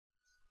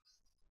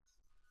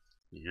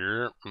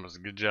Yep, what's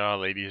good, y'all,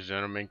 ladies and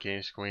gentlemen,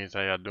 kings, queens, how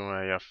y'all doing,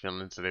 how y'all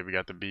feeling? Today we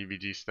got the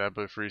Bbg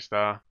Steppaa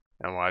Freestyle,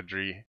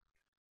 NYDRILLOFFICIal.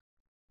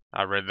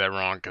 I read that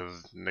wrong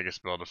because niggas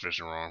spelled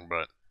official wrong,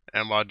 but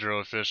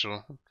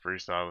NYDRILLOFFICIal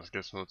Freestyle. Let's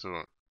get some to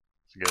it.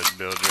 Let's get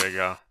Bill Drake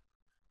out.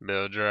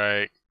 Bill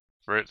Drake.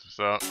 Fritz, what's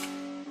up?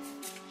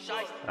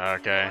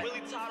 Okay.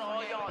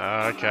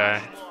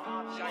 Okay.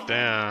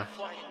 Damn.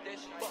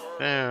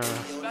 Damn.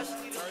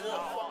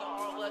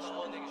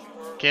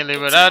 Can't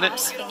live without it.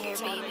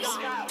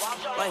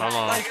 Hold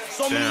on.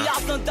 So many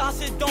y'all done that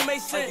shit don't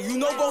make sense. You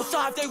know both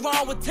sides they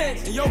rhyme with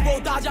tense. And yo bro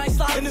dodge I ain't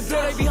sliding in the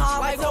bill they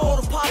behind like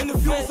all the pop in the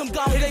field. Some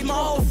guy it ain't my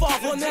whole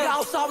fault. One nigga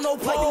outside no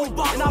pole.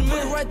 And I put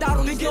it right out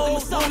on the get them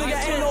myself.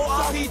 Nigga ain't no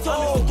out. He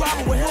told me to grab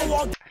it when him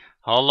walk.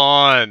 Hold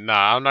on.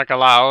 Nah, I'm not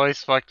gonna lie. I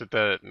always fucked with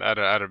that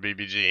out of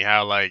BBG.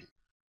 How like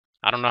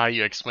I don't know how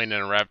you explain it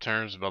in rap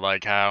terms, but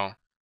like how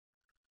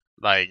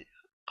like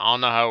I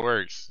don't know how it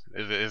works.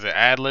 Is it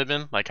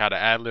ad-libbing? Like how the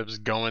ad-libs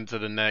go into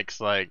the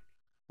next like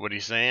what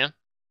he's saying?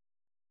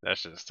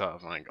 That's just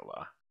tough, I ain't gonna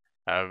lie.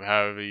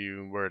 However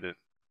you word it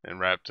in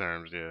rap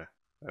terms, yeah,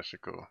 that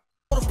shit cool.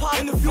 Pop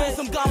in the field,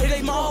 some guy it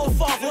ain't my whole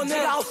fault. One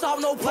nigga outside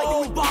no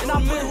pole. And I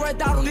put it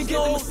right out on the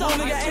get them myself.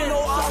 Nigga ain't no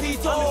out. He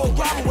told me to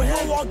grab it when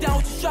him walk down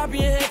with your strap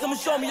in your hands. I'ma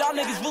show me y'all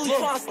niggas really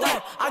trying to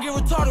snap. I get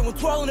retarded when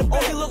twirling the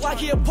back. He look like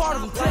he a part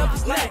of him. Tear up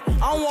his neck. I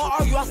don't wanna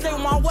argue, I stay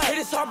with my way. Hit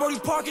this hard Brody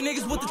parking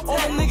niggas with the all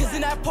them niggas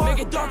in that park.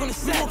 Make it dark on the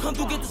set. We'll come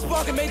through get the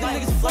spark and make them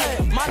niggas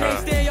flag. My name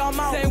stay in y'all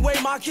mouth. Same way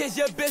my kids,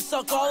 your bitch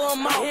suck all of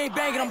them out. He ain't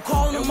banging, I'm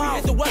calling him out.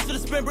 Hit the west of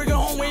the spin, bring it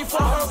home, we ain't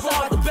for her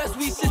fly. The best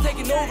we shit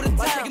taking over the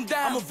town. Take him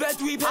down. I'm a vet,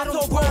 we had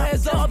to bro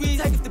heads up. Take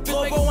the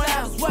bitch, make him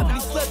have his weapon,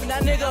 he's flipping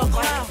that nigga a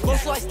clown.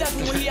 Most like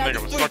Stephen when he had the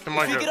three.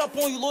 If he get up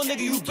on you, little nigga,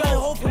 you better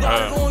hope you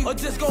got it on you. Or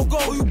just go,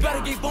 you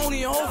better get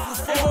bony and hope for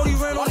the phone. He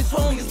ran on his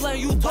phone, niggas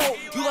letting you told.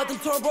 You let them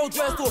turn bro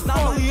dress to a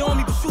not really on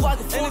me, but shoot like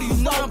a 40. You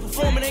know I'm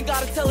performing, ain't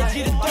gotta tell a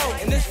G to throw.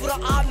 And this for the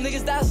op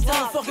niggas, that's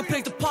done. Fucking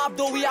pick the pop,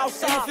 though, we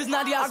outside. And if it's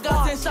 90, I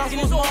got 10 shots,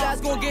 and his old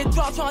ass gonna get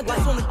dropped. Trying to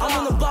dice on the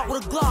I'm on the block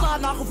with a Glock.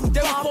 Slide knock him from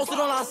there, we posted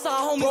on our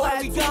side, homie.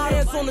 Like we got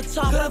hands on the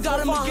top. Could've got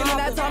him again, and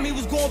that time he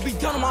was gonna be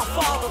done on my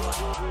father.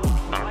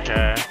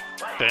 Okay.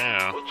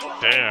 Damn.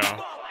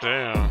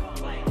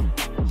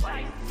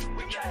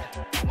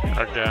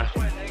 Okay.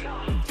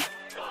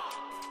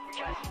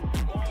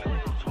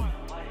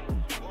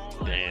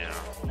 Damn.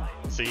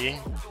 See?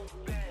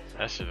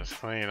 That shit is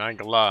clean, I ain't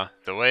gonna lie.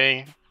 The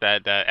way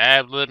that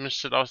ad-lib and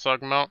shit I was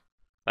talking about,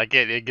 like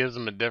it gives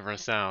them a different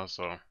sound,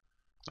 so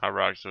I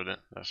rocks with it.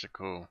 That shit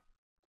cool.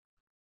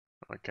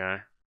 Okay.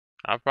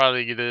 I'll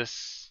probably give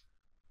this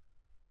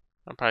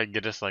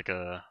like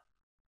a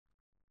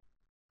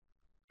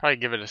probably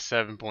give it a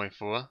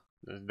 7.4.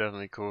 It's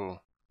definitely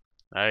cool.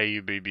 Hey,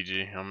 you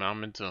BBG,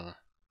 I'm into it.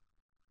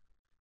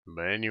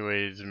 But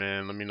anyways,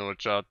 man, let me know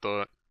what y'all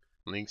thought.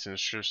 Links in the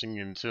description,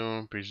 get in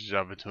tune. Appreciate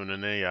y'all for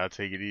tuning in. Y'all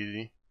take it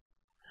easy.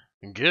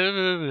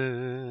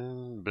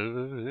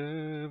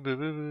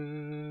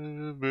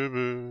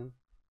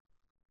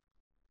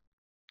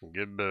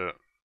 Get back.